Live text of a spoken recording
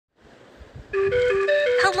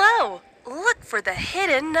Hello! Look for the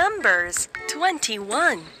hidden numbers.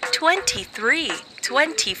 21, 23,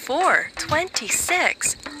 24,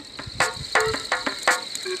 26.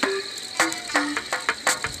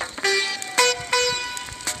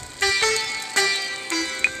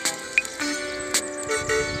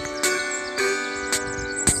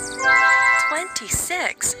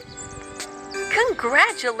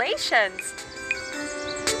 Congratulations!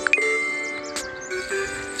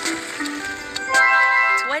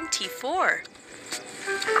 24.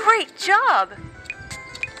 Great job!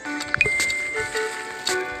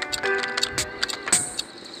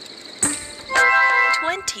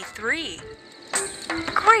 23.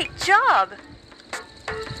 Great job!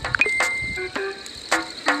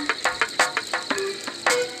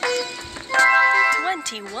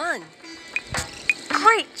 21.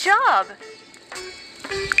 Great job!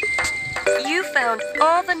 You found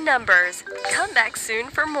all the numbers. Come back soon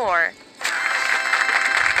for more.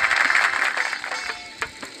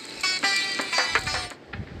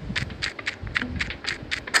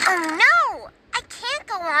 Oh no! I can't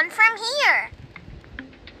go on from here.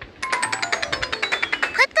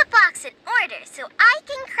 Put the blocks in order so I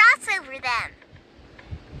can cross over them.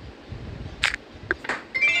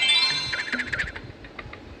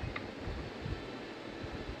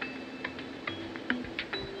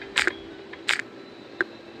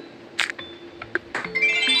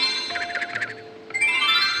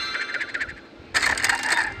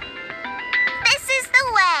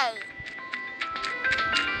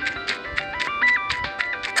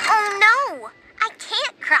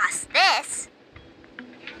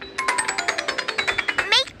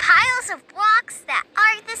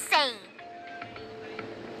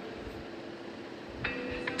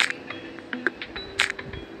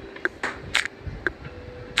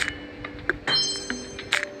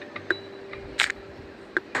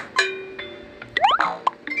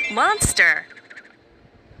 Monster.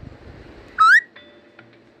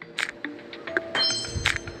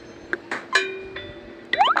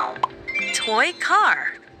 Toy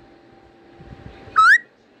car.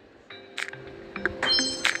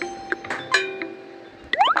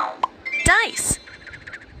 Dice.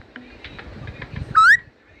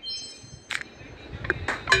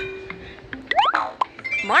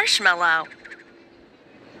 Marshmallow.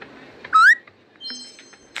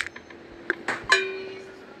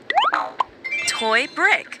 Toy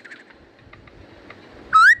brick.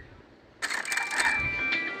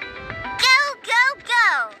 Go, go,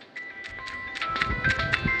 go!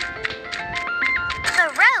 The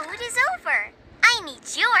road is over. I need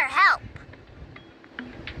your help.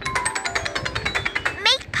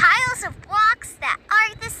 Make piles of blocks that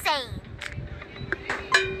are the same.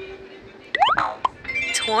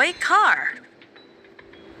 Toy car.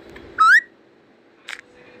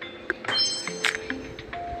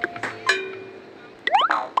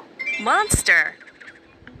 Monster.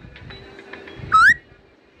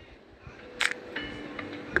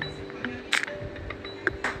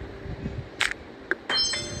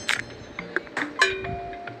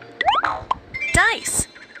 Dice.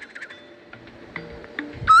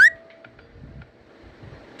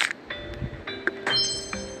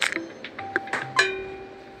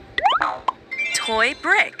 Toy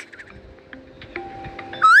brick.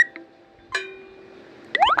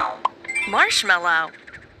 Marshmallow.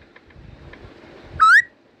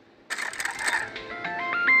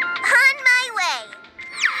 On my way.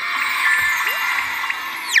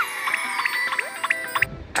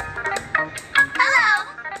 Hello.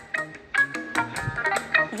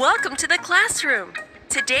 Welcome to the classroom.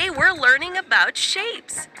 Today we're learning about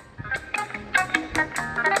shapes.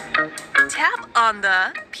 Tap on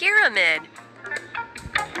the pyramid.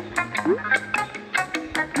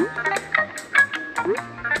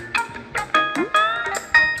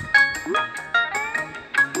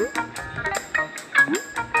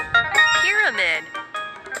 Pyramid.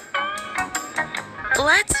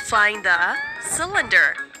 Let's find the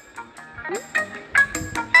cylinder.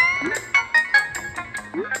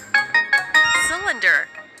 Cylinder.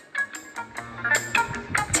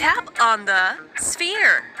 Tap on the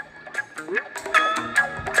sphere.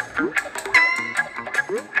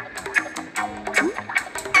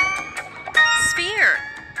 Sphere.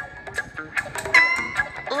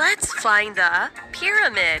 Let's find the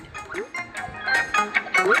pyramid.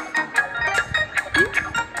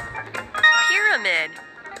 Pyramid.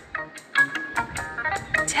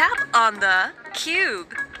 Tap on the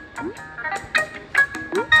cube.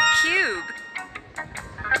 Cube.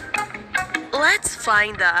 Let's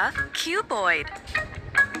find the cuboid.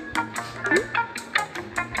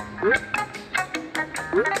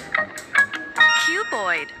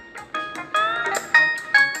 Cuboid.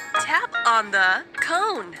 Tap on the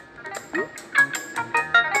cone.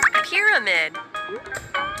 Pyramid.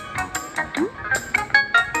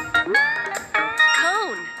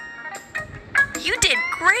 Cone. You did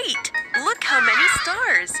great! Look how many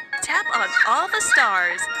stars. Tap on all the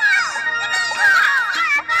stars.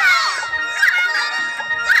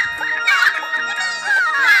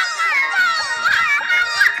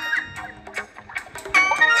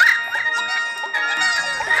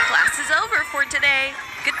 Class is over for today.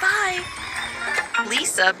 Goodbye.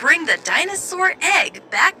 Lisa, bring the dinosaur egg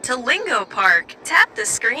back to Lingo Park. Tap the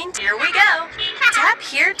screen. Here we go. Tap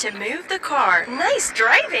here to move the car. Nice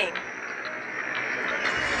driving.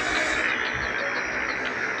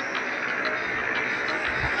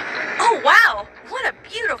 Oh, wow! What a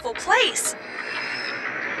beautiful place.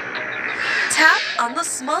 Tap on the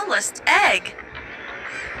smallest egg.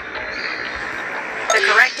 The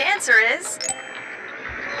correct answer is...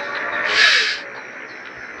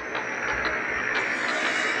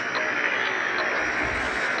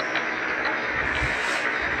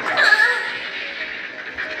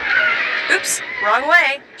 Oops, wrong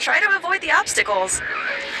way. Try to avoid the obstacles.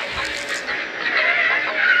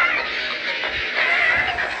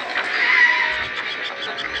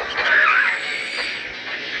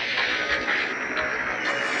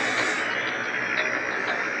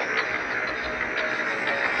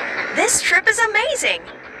 This trip is amazing.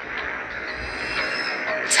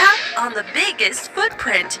 Tap on the biggest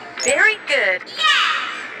footprint. Very good.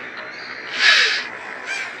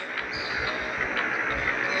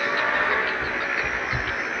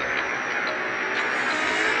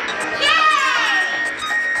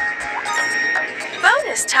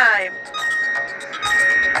 Bonus time.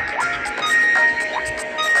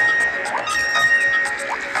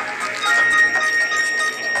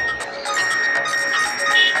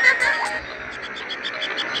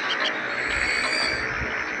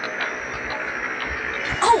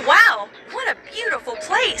 Oh, wow! What a beautiful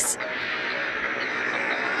place!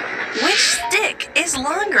 Which stick is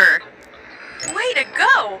longer? Way to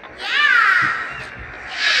go!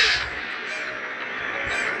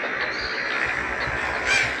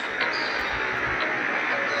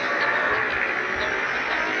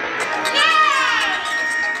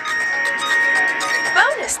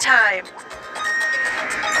 Bonus time!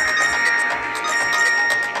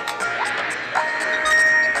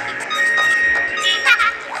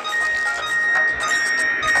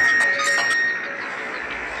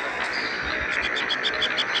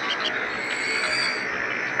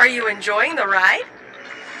 Are you enjoying the ride?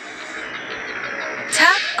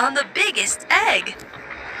 Tap on the biggest egg.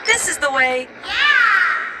 This is the way.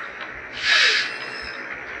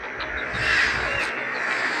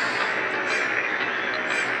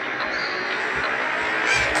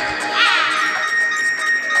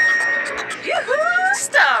 Yoo-hoo!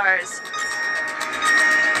 Stars!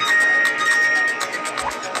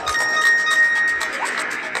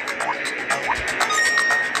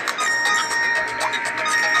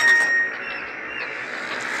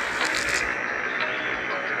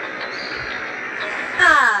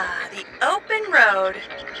 Ah, the open road.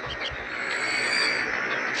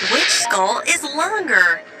 Which skull is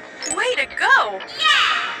longer? Way to go!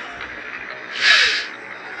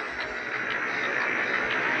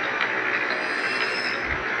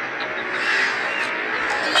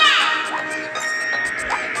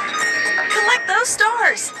 Collect those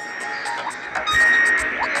stars!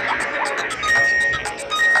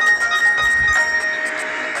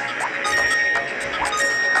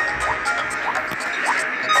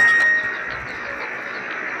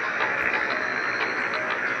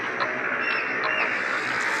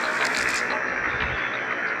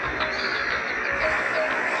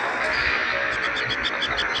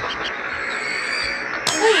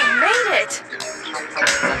 We made it!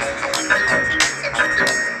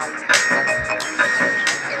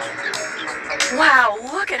 Wow,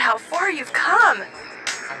 look at how far you've come!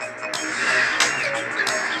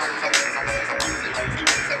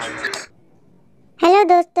 Hello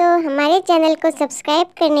दोस्तों, हमारे channel को subscribe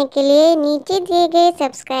करने के लिए नीचे दिए गए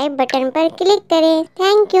subscribe button पर क्लिक करें।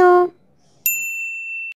 Thank you.